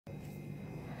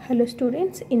Hello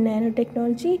students, in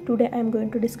nanotechnology today I am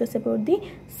going to discuss about the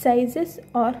sizes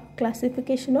or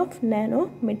classification of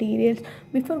nanomaterials.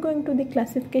 Before going to the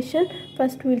classification,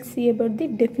 first we will see about the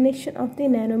definition of the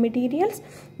nanomaterials.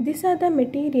 These are the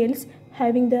materials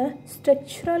having the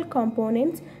structural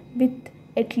components with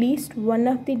at least one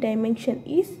of the dimension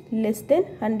is less than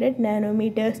 100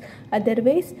 nanometers.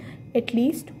 Otherwise, at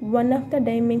least one of the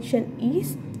dimension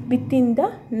is within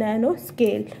the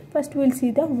nanoscale. First we will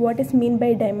see the what is mean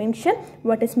by dimension,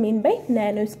 what is mean by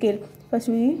nanoscale. First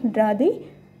we will draw the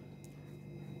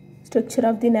structure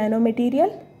of the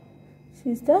nanomaterial.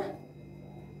 This is the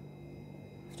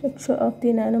structure of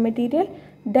the nanomaterial.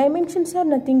 Dimensions are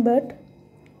nothing but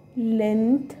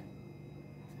length,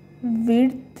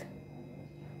 width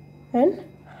and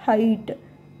height.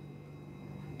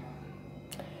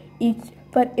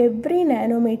 For every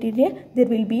nanomaterial, there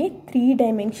will be a 3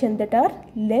 dimensions that are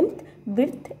length,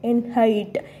 width and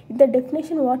height. In the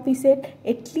definition what we said,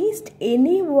 at least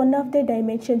any one of the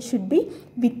dimensions should be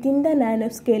within the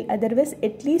nanoscale. Otherwise,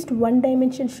 at least one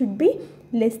dimension should be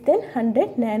less than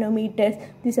 100 nanometers.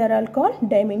 These are all called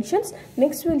dimensions.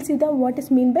 Next we will see the what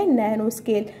is mean by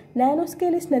nanoscale.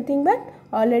 Nanoscale is nothing but,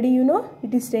 already you know,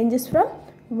 it is ranges from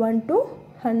 1 to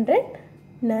 100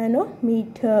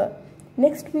 nanometer.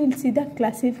 Next we will see the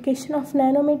classification of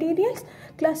nanomaterials.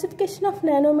 Classification of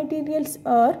nanomaterials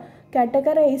are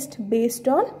categorized based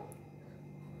on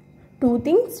two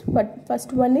things.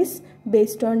 First one is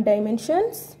based on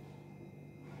dimensions.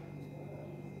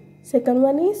 Second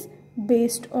one is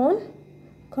based on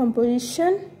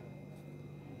composition.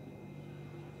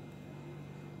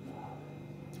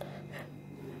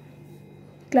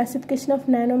 Classification of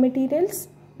nanomaterials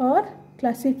are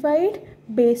classified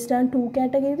based on two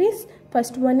categories.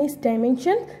 First one is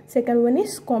dimension, second one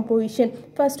is composition.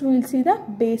 First we will see the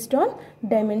based on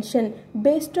dimension.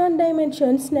 Based on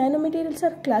dimensions, nanomaterials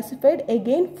are classified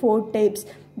again 4 types,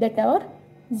 that are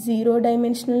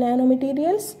 0-dimensional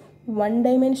nanomaterials,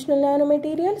 1-dimensional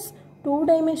nanomaterials,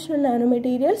 2-dimensional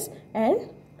nanomaterials and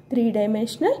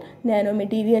 3-dimensional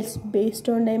nanomaterials. Based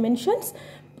on dimensions,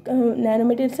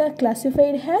 nanomaterials are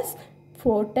classified as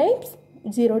 4 types: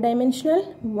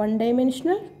 0-dimensional,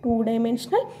 1-dimensional,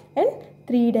 2-dimensional and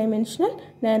 3-dimensional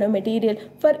nanomaterial.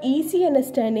 For easy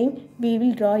understanding, we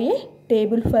will draw a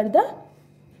table for the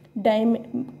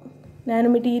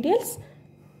nanomaterials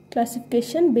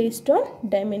classification based on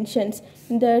dimensions.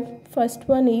 The first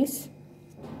one is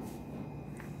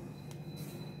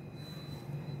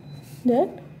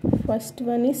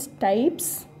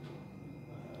types.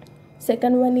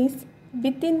 Second one is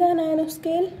within the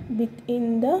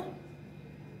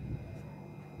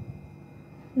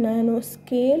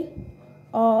nanoscale,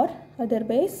 or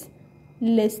otherwise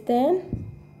less than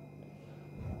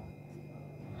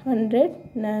 100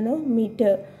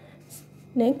 nanometer.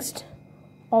 Next,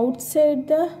 outside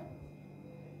the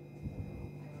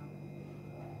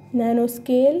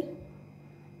nanoscale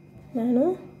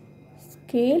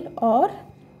or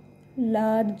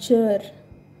larger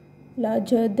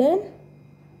than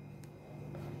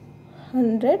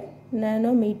 100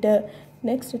 nanometer.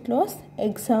 Next it was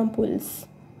examples.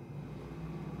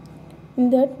 In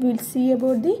that we will see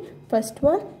about the first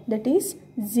one, that is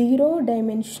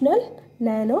 0-dimensional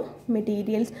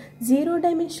nanomaterials.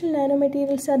 0-dimensional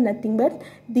nanomaterials are nothing but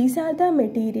these are the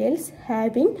materials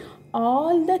having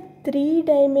all the 3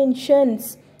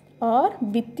 dimensions are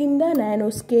within the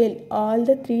nanoscale. All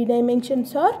the 3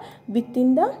 dimensions are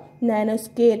within the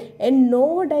nanoscale and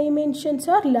no dimensions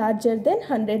are larger than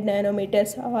 100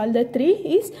 nanometers. All the 3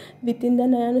 is within the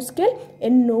nanoscale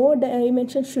and no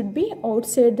dimension should be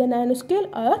outside the nanoscale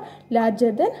or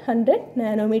larger than 100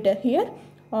 nanometer. Here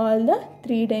all the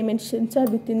 3 dimensions are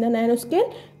within the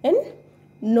nanoscale and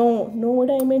no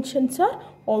dimensions are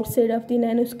outside of the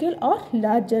nanoscale or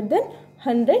larger than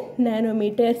 100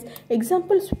 nanometers.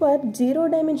 Examples for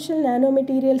 0-dimensional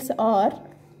nanomaterials are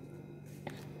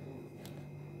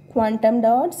quantum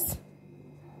dots,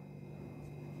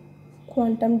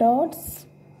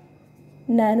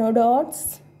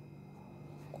 nanodots,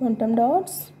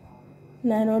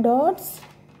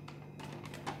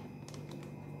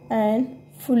 and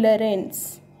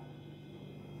fullerenes.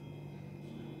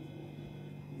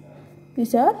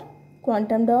 These are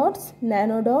quantum dots,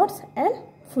 nanodots and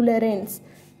fullerenes.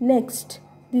 Next,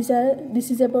 this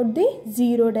is about the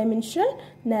 0-dimensional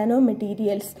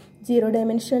nanomaterials.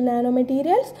 0-dimensional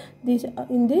nanomaterials, these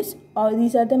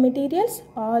are the materials,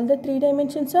 all the 3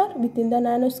 dimensions are within the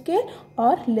nanoscale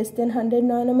or less than 100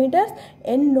 nanometers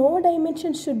and no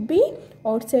dimension should be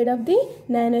outside of the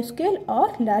nanoscale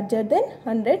or larger than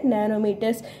 100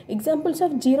 nanometers. Examples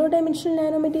of 0-dimensional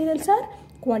nanomaterials are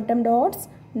quantum dots,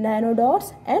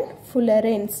 nanodots and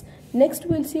fullerenes. Next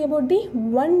we will see about the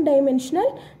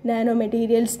one-dimensional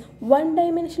nanomaterials.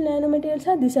 One-dimensional nanomaterials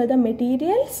are, these are the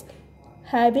materials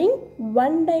having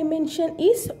one dimension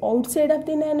is outside of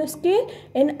the nanoscale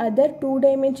and other two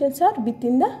dimensions are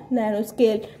within the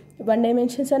nanoscale. One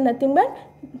dimensions are nothing but,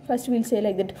 first we will say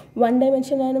like that, one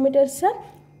dimensional nanometers are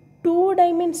two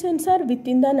dimensions are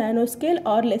within the nanoscale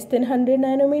or less than 100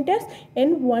 nanometers,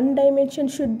 and one dimension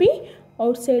should be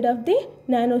outside of the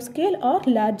nanoscale or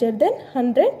larger than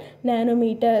 100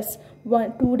 nanometers.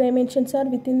 Two dimensions are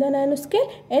within the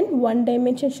nanoscale and one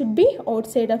dimension should be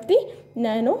outside of the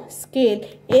nanoscale.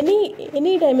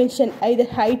 Any dimension, either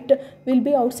height will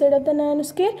be outside of the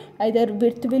nanoscale, either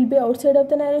width will be outside of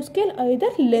the nanoscale, either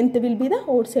length will be the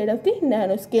outside of the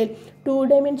nanoscale. Two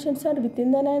dimensions are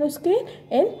within the nanoscale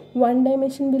and one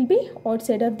dimension will be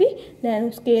outside of the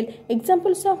nanoscale.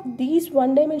 Examples of these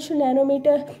one-dimensional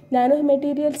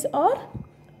nanomaterials are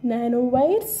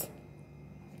nanowires,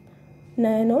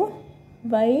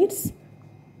 nanorods,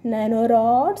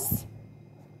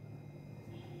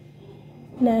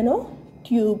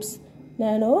 nanotubes.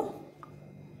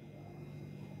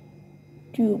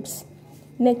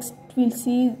 Next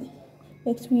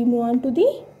we move on to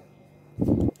the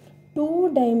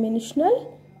two-dimensional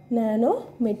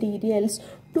nanomaterials.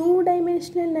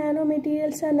 Two-dimensional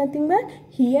nanomaterials are nothing but,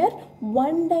 here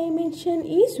one dimension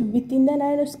is within the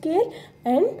nanoscale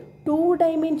and two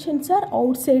dimensions are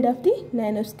outside of the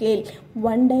nanoscale.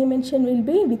 One dimension will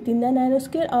be within the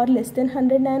nanoscale or less than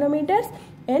 100 nanometers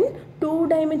and two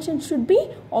dimensions should be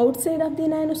outside of the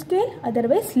nanoscale,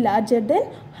 otherwise larger than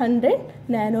 100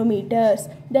 nanometers.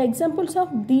 The examples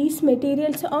of these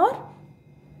materials are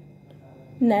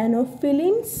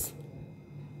nanofilms,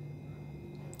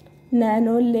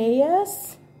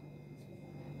 nanolayers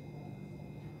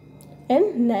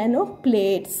and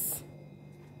nanoplates.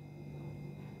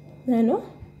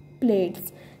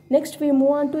 Next we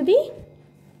move on to the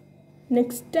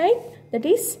next type, that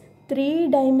is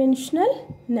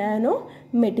three-dimensional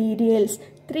nanomaterials.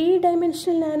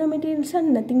 Three-dimensional nanomaterials are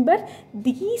nothing but,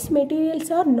 these materials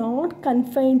are not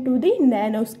confined to the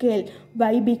nanoscale.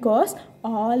 Why? Because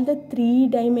all the three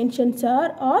dimensions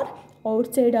are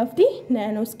outside of the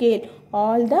nanoscale.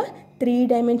 All the three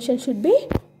dimensions should be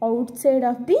outside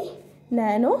of the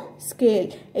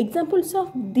nanoscale. Examples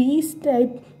of these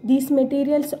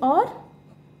materials are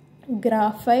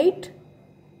graphite,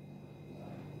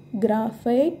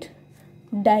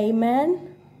 diamond,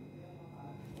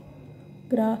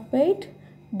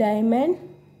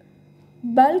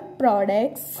 bulk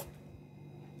products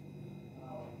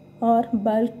or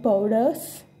bulk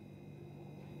powders,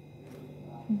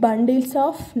 bundles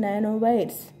of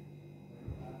nanowires.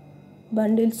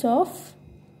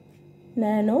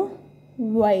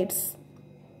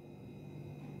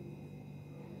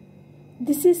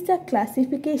 This is the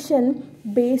classification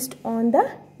based on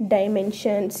the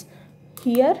dimensions.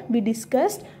 Here we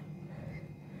discussed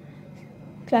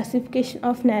classification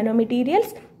of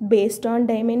nanomaterials based on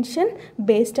dimension.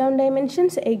 Based on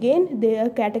dimensions, again they are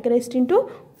categorized into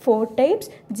 4 types: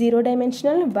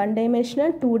 0-dimensional,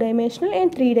 1-dimensional, 2-dimensional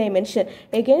and 3-dimensional.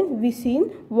 Again we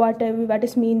seen what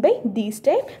is mean by these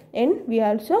types, and we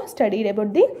also studied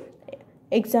about the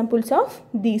examples of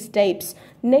these types.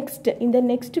 Next, in the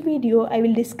next video, I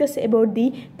will discuss about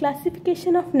the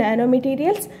classification of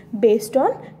nanomaterials based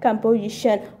on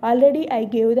composition. Already I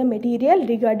gave the material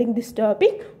regarding this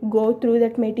topic. Go through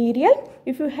that material.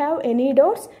 If you have any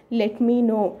doubts, let me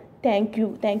know. Thank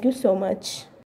you so much.